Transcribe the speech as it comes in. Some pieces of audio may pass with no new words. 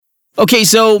Okay,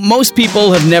 so most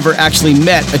people have never actually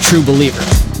met a true believer.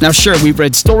 Now sure, we've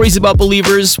read stories about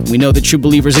believers, we know that true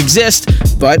believers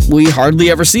exist, but we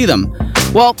hardly ever see them.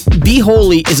 Well, Be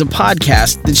Holy is a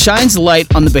podcast that shines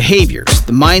light on the behaviors,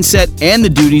 the mindset, and the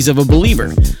duties of a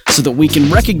believer, so that we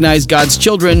can recognize God's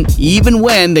children even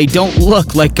when they don't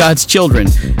look like God's children.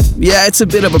 Yeah, it's a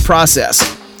bit of a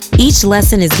process. Each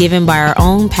lesson is given by our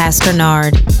own Pastor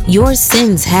Nard. Your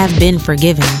sins have been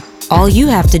forgiven. All you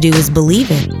have to do is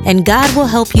believe it, and God will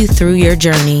help you through your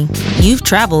journey. You've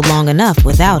traveled long enough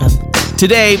without Him.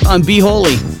 Today on Be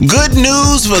Holy. Good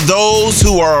news for those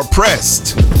who are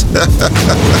oppressed.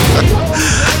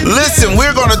 Listen,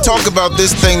 we're going to talk about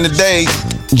this thing today.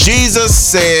 Jesus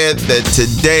said that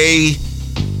today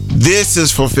this is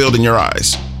fulfilled in your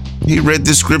eyes. He read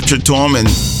this scripture to him,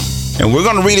 and we're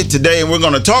going to read it today, and we're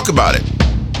going to talk about it,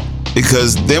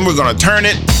 because then we're going to turn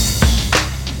it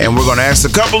and we're going to ask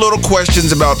a couple little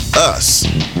questions about us.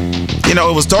 You know,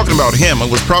 it was talking about him,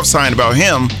 it was prophesying about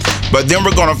him, but then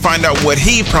we're going to find out what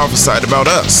he prophesied about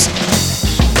us.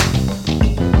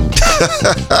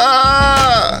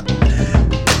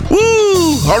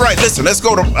 Woo! All right, listen, let's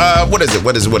go to, what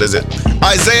is it?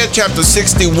 Isaiah chapter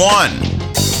 61.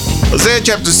 Isaiah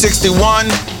chapter 61,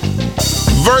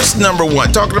 verse number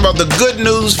 1, talking about the good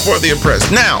news for the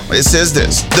oppressed. Now, it says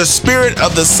this: the Spirit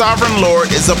of the Sovereign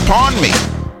Lord is upon me,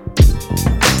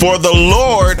 for the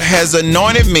Lord has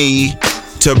anointed me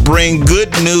to bring good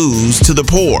news to the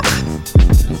poor.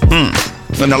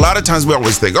 And a lot of times we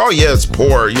always think, oh yeah, it's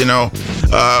poor, you know,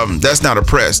 that's not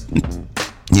oppressed.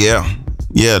 Yeah,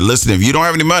 listen, if you don't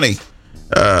have any money,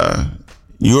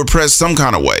 you're oppressed some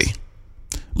kind of way.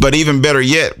 But even better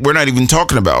yet, we're not even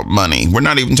talking about money. We're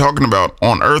not even talking about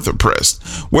on earth oppressed.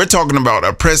 We're talking about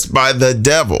oppressed by the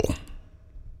devil.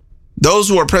 Those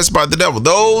who are oppressed by the devil,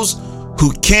 those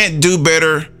who can't do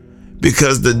better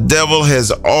because the devil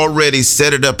has already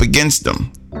set it up against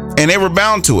them, and they were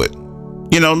bound to it.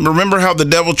 You know, remember how the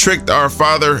devil tricked our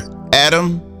father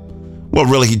Adam? Well,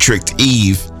 really, he tricked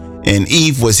Eve, and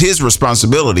Eve was his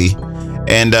responsibility,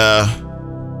 and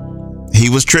he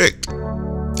was tricked.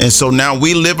 And so now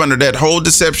we live under that whole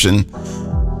deception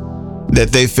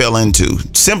that they fell into,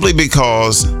 simply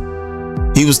because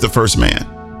he was the first man.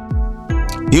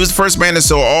 He was the first man, and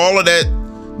so all of that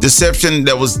deception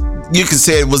that was, you could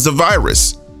say it was a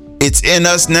virus. It's in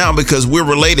us now because we're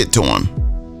related to him.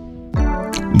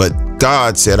 But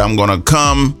God said, I'm going to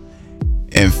come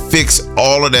and fix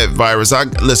all of that virus. I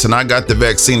got the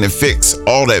vaccine to fix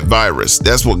all that virus.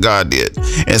 That's what God did.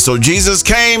 And so Jesus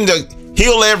came to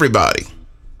heal everybody,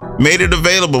 made it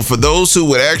available for those who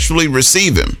would actually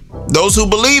receive him, those who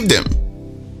believed him.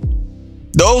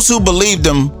 Those who believed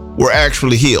him were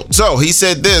actually healed. So he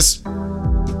said this,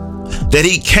 that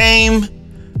he came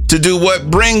to do what?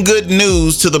 Bring good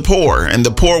news to the poor. And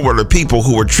the poor were the people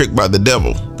who were tricked by the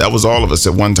devil. That was all of us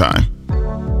at one time.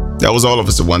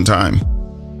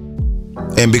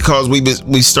 And because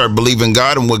we start believing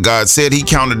God and what God said, he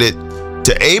counted it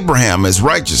to Abraham as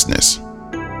righteousness.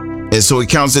 And so he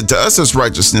counts it to us as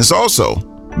righteousness also,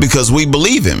 because we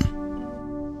believe him.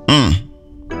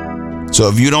 So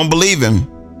if you don't believe him,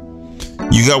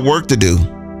 you got work to do.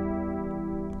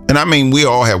 And I mean, we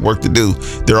all have work to do.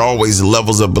 There are always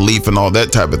levels of belief and all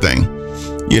that type of thing.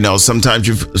 You know, some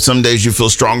days you feel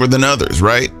stronger than others,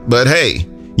 right? But hey,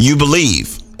 you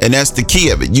believe. And that's the key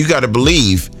of it. You got to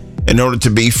believe in order to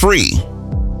be free.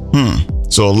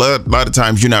 So a lot of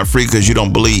times you're not free because you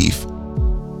don't believe.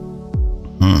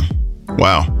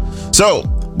 Wow. So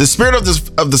the Spirit of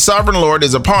the Sovereign Lord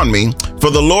is upon me, for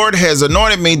the Lord has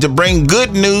anointed me to bring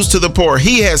good news to the poor.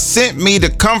 He has sent me to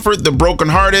comfort the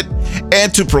brokenhearted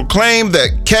and to proclaim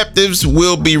that captives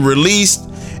will be released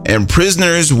and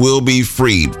prisoners will be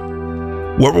freed.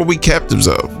 What were we captives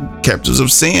of? Captives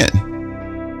of sin.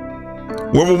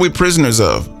 What were we prisoners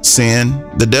of? Sin,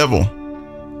 the devil.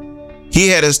 He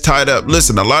had us tied up.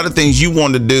 Listen, a lot of things you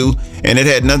wanted to do, and it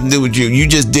had nothing to do with you. You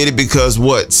just did it because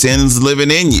what? Sin's living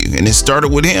in you. And it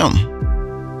started with him.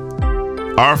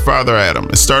 Our father Adam.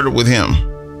 It started with him.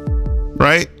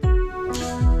 Right?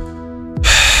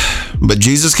 But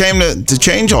Jesus came to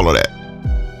change all of that.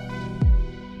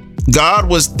 God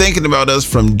was thinking about us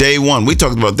from day one. We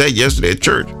talked about that yesterday at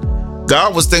church.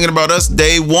 God was thinking about us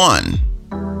day one,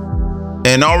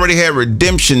 and already had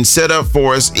redemption set up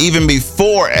for us even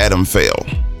before Adam fell.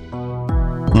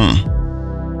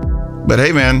 But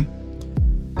hey, man,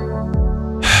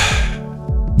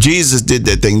 Jesus did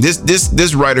that thing.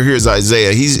 This writer here is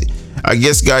Isaiah. I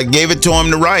guess God gave it to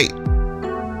him to write,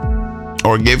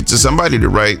 or gave it to somebody to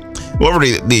write. Over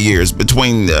the years,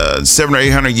 between 700 or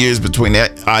 800 years between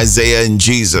Isaiah and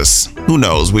Jesus. Who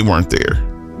knows? We weren't there,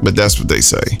 but that's what they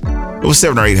say. It was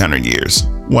 700 or 800 years,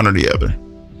 one or the other.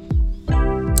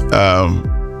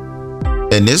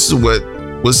 And this is what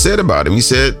was said about him. He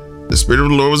said, the Spirit of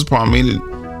the Lord was upon me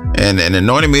and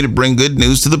anointed me to bring good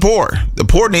news to the poor. The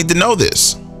poor need to know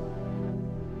this.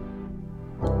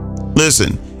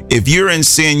 Listen, if you're in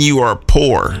sin, you are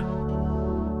poor.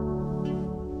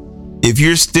 If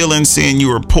you're still in sin,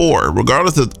 you are poor,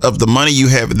 regardless of the money you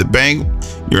have in the bank,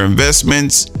 your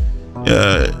investments,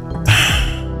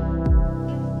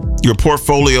 your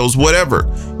portfolios, whatever.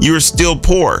 You're still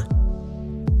poor.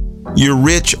 You're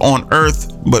rich on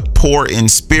earth, but poor in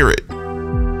spirit.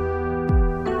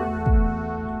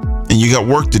 And you got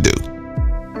work to do.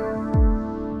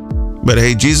 But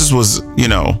hey, Jesus was,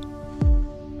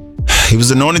 he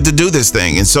was anointed to do this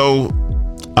thing. And so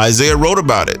Isaiah wrote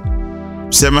about it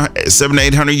 700 to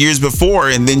 800 years before.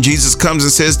 And then Jesus comes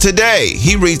and says, today,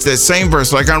 he reads that same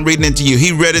verse like I'm reading it to you.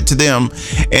 He read it to them.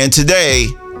 And today,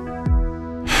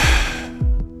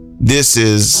 this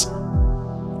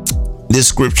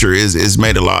scripture is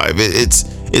made alive.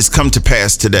 It's come to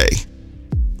pass today.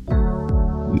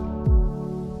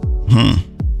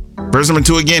 Verse number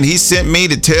 2 again, he sent me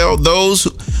to tell those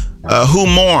who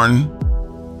mourn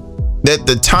that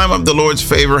the time of the Lord's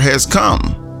favor has come,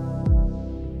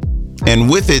 and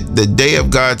with it the day of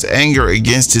God's anger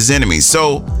against his enemies.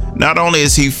 So not only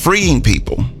is he freeing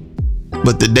people,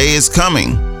 but the day is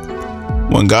coming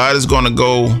when God is going to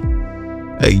go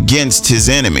against his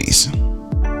enemies.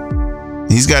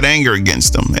 He's got anger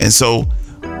against them. And so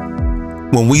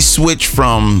when we switch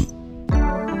from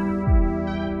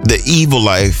the evil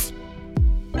life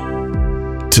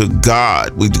to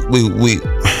God,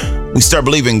 we start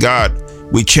believing God,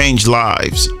 we change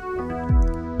lives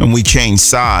and we change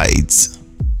sides.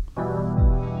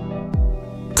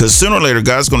 Because sooner or later,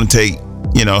 God's going to take,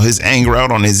 his anger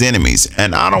out on his enemies.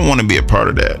 And I don't want to be a part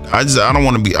of that. I don't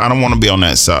want to be on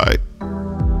that side.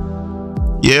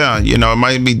 Yeah, it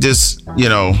might be just,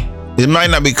 it might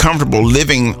not be comfortable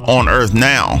living on earth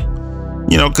now,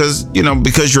 because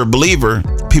you're a believer,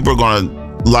 people are going to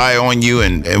lie on you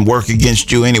and work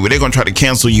against you anyway. They're going to try to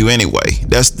cancel you anyway.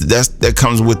 That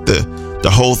comes with the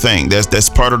whole thing. That's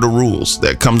part of the rules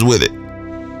that comes with it.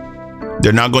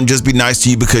 They're not going to just be nice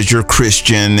to you because you're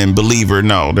Christian and believer.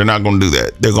 No, they're not going to do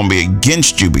that. They're going to be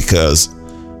against you because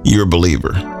you're a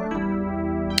believer.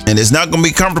 And it's not going to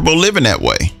be comfortable living that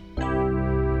way.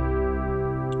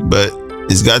 But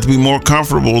it's got to be more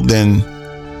comfortable than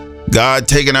God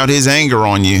taking out his anger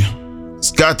on you.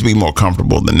 It's got to be more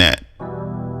comfortable than that.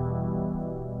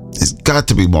 It's got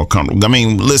to be more comfortable. I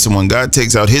mean, listen, when God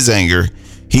takes out his anger,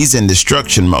 he's in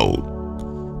destruction mode.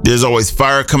 There's always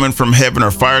fire coming from heaven, or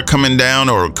fire coming down,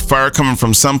 or fire coming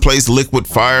from someplace, liquid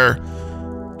fire,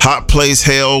 hot place,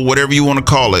 hell, whatever you want to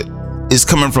call it. It's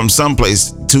coming from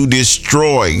someplace to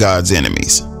destroy God's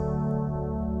enemies.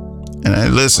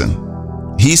 And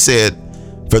listen, he said,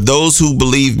 for those who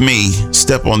believe me,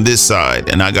 step on this side,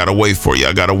 and I got a way for you.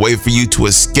 I got a way for you to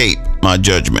escape my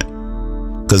judgment,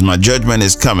 because my judgment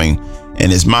is coming,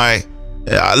 and it's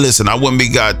listen, I wouldn't be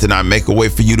God to not make a way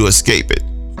for you to escape it.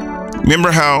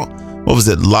 Remember how,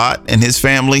 Lot and his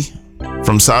family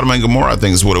from Sodom and Gomorrah, I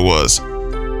think is what it was.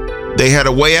 They had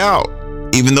a way out.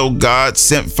 Even though God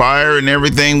sent fire and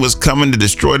everything was coming to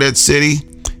destroy that city,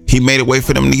 he made a way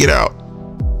for them to get out.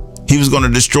 He was going to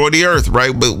destroy the earth,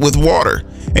 right, but with water.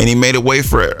 And he made a way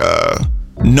for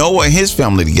Noah and his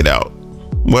family to get out.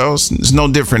 Well, it's no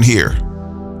different here.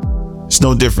 It's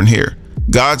no different here.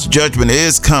 God's judgment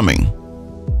is coming.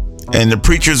 And the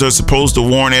preachers are supposed to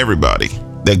warn everybody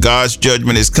that God's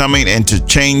judgment is coming and to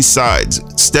change sides.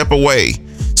 Step away.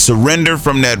 Surrender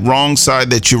from that wrong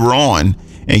side that you were on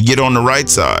and get on the right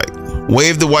side.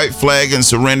 Wave the white flag and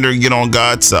surrender and get on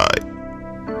God's side.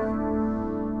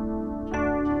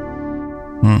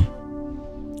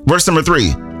 Verse number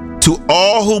 3. To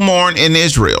all who mourn in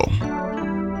Israel,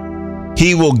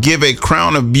 he will give a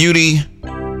crown of beauty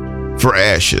for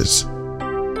ashes,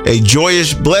 a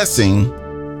joyous blessing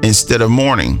instead of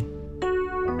mourning,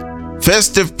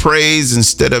 festive praise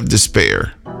instead of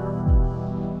despair.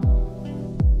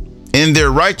 In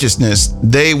their righteousness,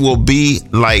 they will be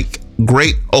like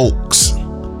great oaks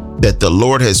that the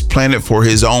Lord has planted for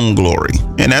his own glory.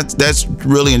 And that's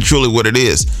really and truly what it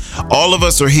is. All of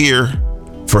us are here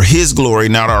for his glory,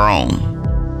 not our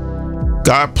own.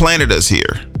 God planted us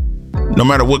here. No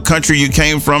matter what country you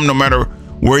came from, no matter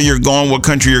where you're going, what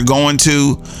country you're going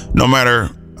to, no matter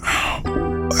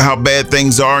how bad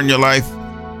things are in your life,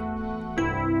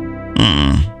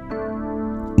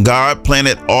 God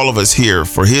planted all of us here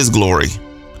for his glory,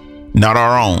 not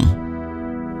our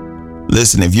own.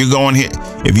 Listen, if you're going here,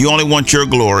 if you only want your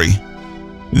glory,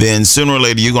 then sooner or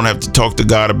later you're going to have to talk to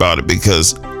God about it,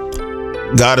 because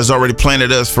God has already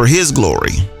planted us for his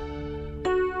glory.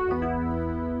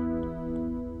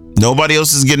 Nobody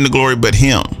else is getting the glory but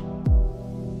him.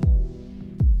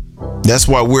 That's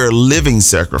why we're a living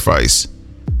sacrifice.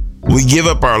 We give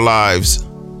up our lives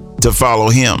to follow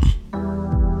him.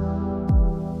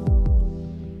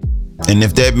 And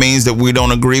if that means that we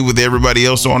don't agree with everybody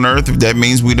else on earth, if that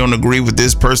means we don't agree with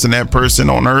this person, that person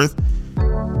on earth,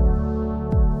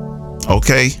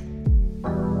 okay.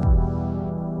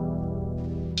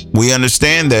 We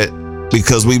understand that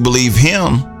because we believe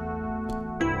him,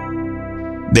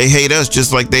 they hate us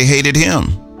just like they hated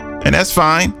him. And that's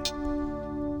fine.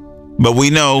 But we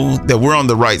know that we're on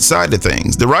the right side of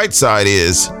things. The right side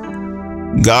is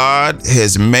God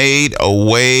has made a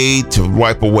way to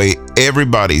wipe away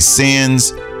everybody's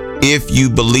sins if you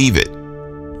believe it.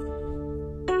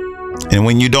 And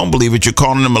when you don't believe it, you're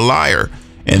calling him a liar.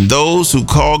 And those who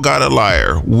call God a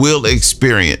liar will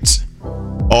experience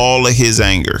all of his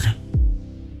anger.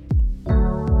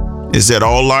 It said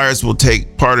all liars will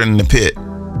take part in the pit.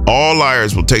 All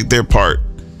liars will take their part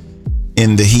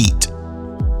in the heat,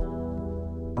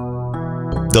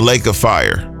 the lake of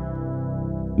fire,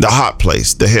 the hot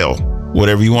place, the hell,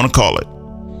 whatever you want to call it.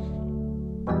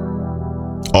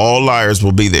 All liars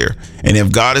will be there. And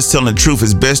if God is telling the truth,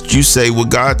 it's best you say what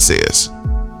God says.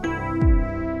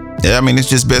 I mean, it's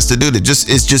just best to do that.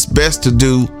 It's just best to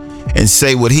do and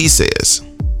say what he says.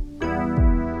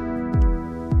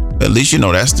 At least you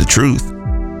know that's the truth.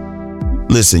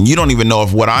 Listen, you don't even know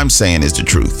if what I'm saying is the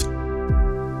truth.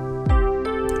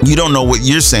 You don't know what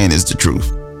you're saying is the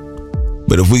truth.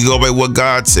 But if we go by what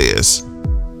God says,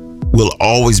 we'll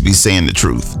always be saying the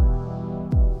truth.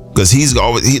 Because he's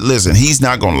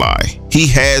not going to lie. He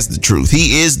has the truth.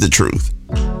 He is the truth.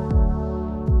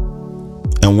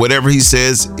 And whatever he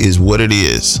says is what it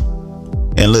is.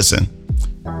 And listen,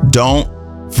 don't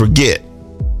forget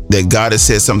that God has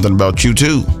said something about you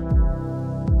too.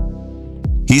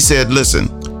 He said, listen,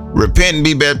 repent and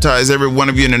be baptized, every one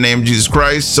of you, in the name of Jesus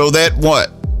Christ, so that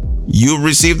what? You'll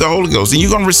receive the Holy Ghost. And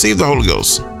you're going to receive the Holy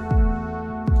Ghost.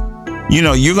 You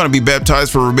know, you're going to be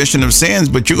baptized for remission of sins,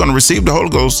 but you're going to receive the Holy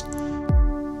Ghost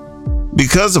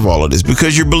because of all of this,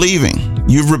 because you're believing.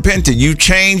 You've repented. You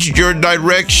changed your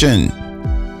direction.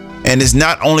 And it's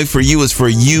not only for you, it's for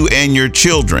you and your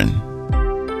children.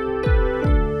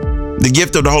 The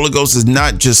gift of the Holy Ghost is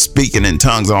not just speaking in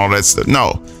tongues and all that stuff.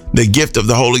 No, the gift of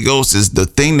the Holy Ghost is the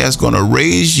thing that's going to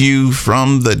raise you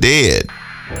from the dead.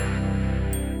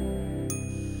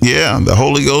 Yeah, the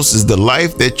Holy Ghost is the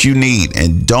life that you need,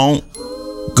 and don't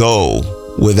go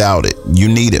without it. You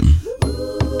need him.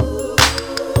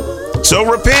 So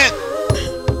repent.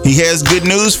 He has good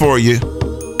news for you.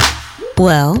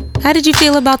 Well, how did you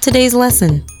feel about today's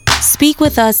lesson? Speak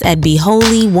with us at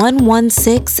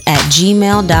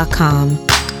BeHoly116@gmail.com.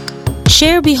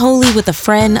 Share Be Holy with a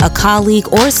friend, a colleague,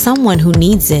 or someone who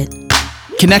needs it.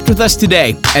 Connect with us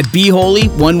today at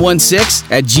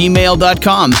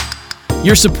BeHoly116@gmail.com.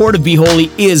 Your support of Be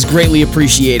Holy is greatly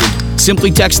appreciated.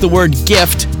 Simply text the word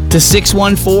GIFT to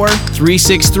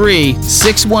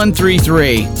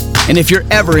 614-363-6133. And if you're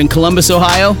ever in Columbus,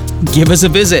 Ohio, give us a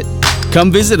visit.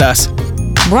 Come visit us.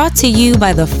 Brought to you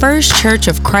by the First Church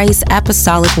of Christ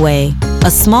Apostolic Way,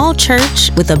 a small church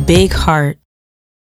with a big heart.